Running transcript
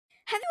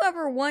Have you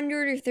ever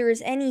wondered if there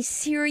is any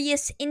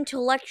serious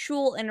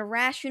intellectual and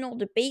rational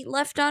debate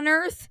left on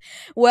Earth?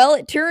 Well,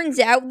 it turns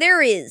out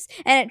there is,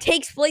 and it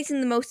takes place in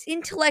the most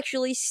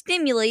intellectually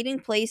stimulating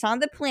place on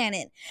the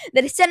planet.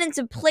 The descendants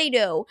of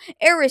Plato,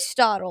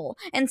 Aristotle,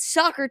 and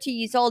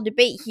Socrates all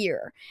debate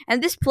here,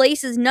 and this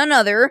place is none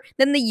other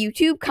than the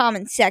YouTube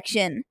comments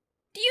section.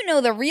 Do you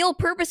know the real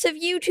purpose of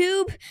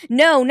YouTube?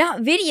 No, not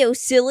videos,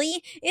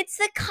 silly. It's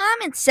the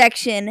comments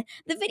section.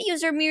 The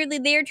videos are merely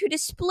there to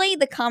display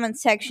the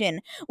comments section,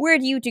 where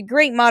due to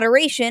great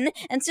moderation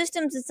and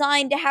systems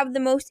designed to have the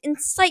most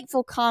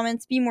insightful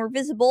comments be more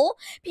visible,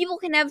 people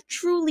can have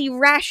truly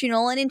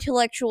rational and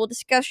intellectual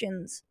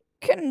discussions.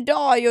 Can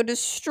die or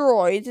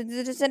destroyed. It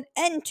is an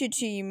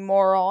entity,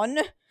 moron.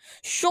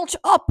 Shut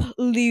up,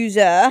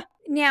 loser.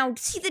 Now,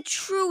 to see the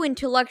true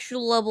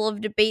intellectual level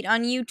of debate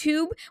on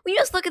YouTube, we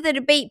must look at the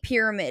debate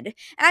pyramid.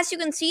 As you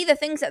can see, the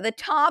things at the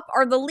top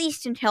are the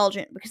least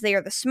intelligent because they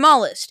are the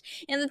smallest,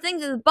 and the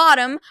things at the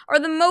bottom are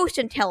the most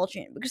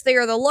intelligent because they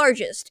are the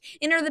largest,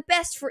 and are the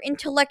best for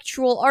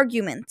intellectual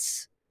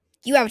arguments.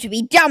 You have to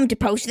be dumb to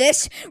post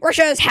this.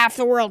 Russia has half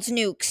the world's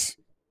nukes. ...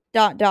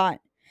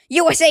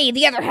 USA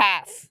the other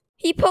half.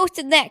 He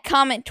posted that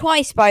comment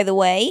twice, by the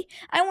way.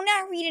 I will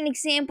now read an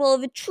example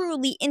of a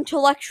truly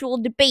intellectual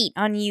debate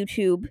on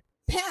YouTube.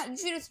 Pat, you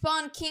should have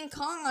spawned King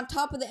Kong on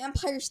top of the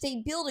Empire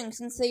State Building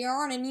since they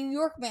are on a New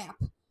York map.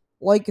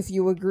 Like if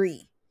you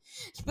agree.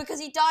 Because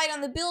he died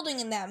on the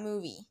building in that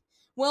movie.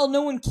 Well,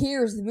 no one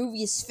cares. The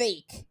movie is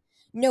fake.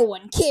 No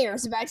one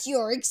cares about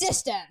your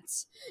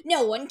existence.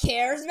 No one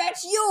cares about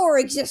your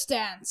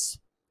existence.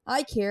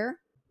 I care.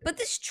 But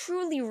this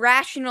truly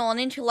rational and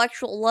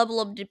intellectual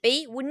level of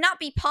debate would not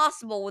be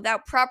possible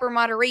without proper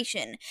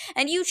moderation,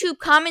 and YouTube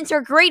comments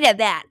are great at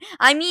that.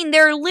 I mean,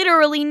 there are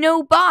literally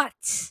no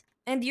bots.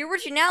 And the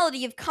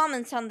originality of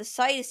comments on the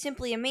site is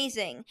simply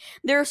amazing.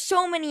 There are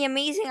so many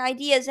amazing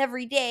ideas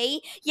every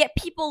day, yet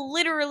people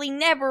literally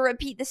never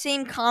repeat the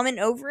same comment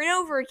over and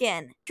over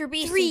again. 3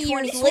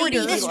 years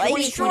later, this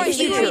destroys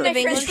the Union of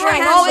England,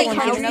 destroying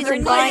countries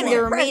and buying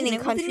the remaining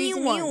countries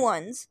new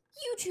ones.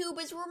 YouTube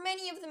is where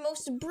many of the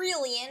most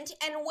brilliant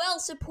and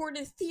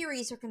well-supported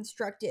theories are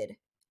constructed.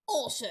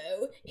 Also,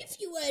 if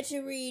you were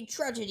to read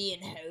Tragedy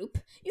and Hope,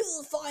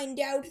 you'll find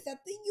out that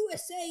the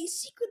USA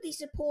secretly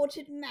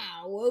supported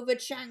Mao over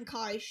Chiang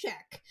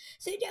Kai-shek,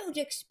 so don't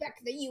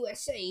expect the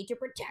USA to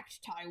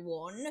protect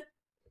Taiwan.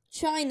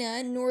 China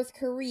and North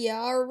Korea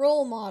are a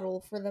role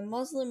model for the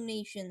Muslim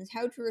nations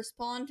how to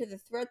respond to the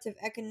threats of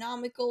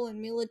economical and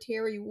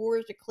military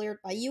wars declared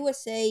by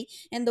USA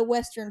and the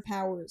Western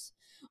powers.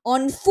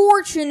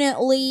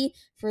 Unfortunately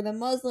for the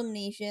Muslim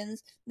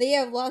nations, they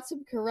have lots of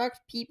corrupt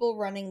people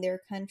running their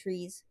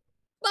countries.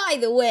 By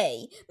the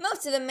way,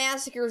 most of the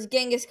massacres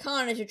Genghis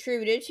Khan is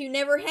attributed to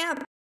never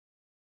happened.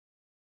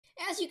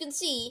 As you can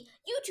see,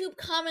 YouTube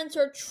comments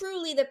are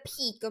truly the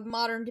peak of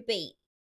modern debate.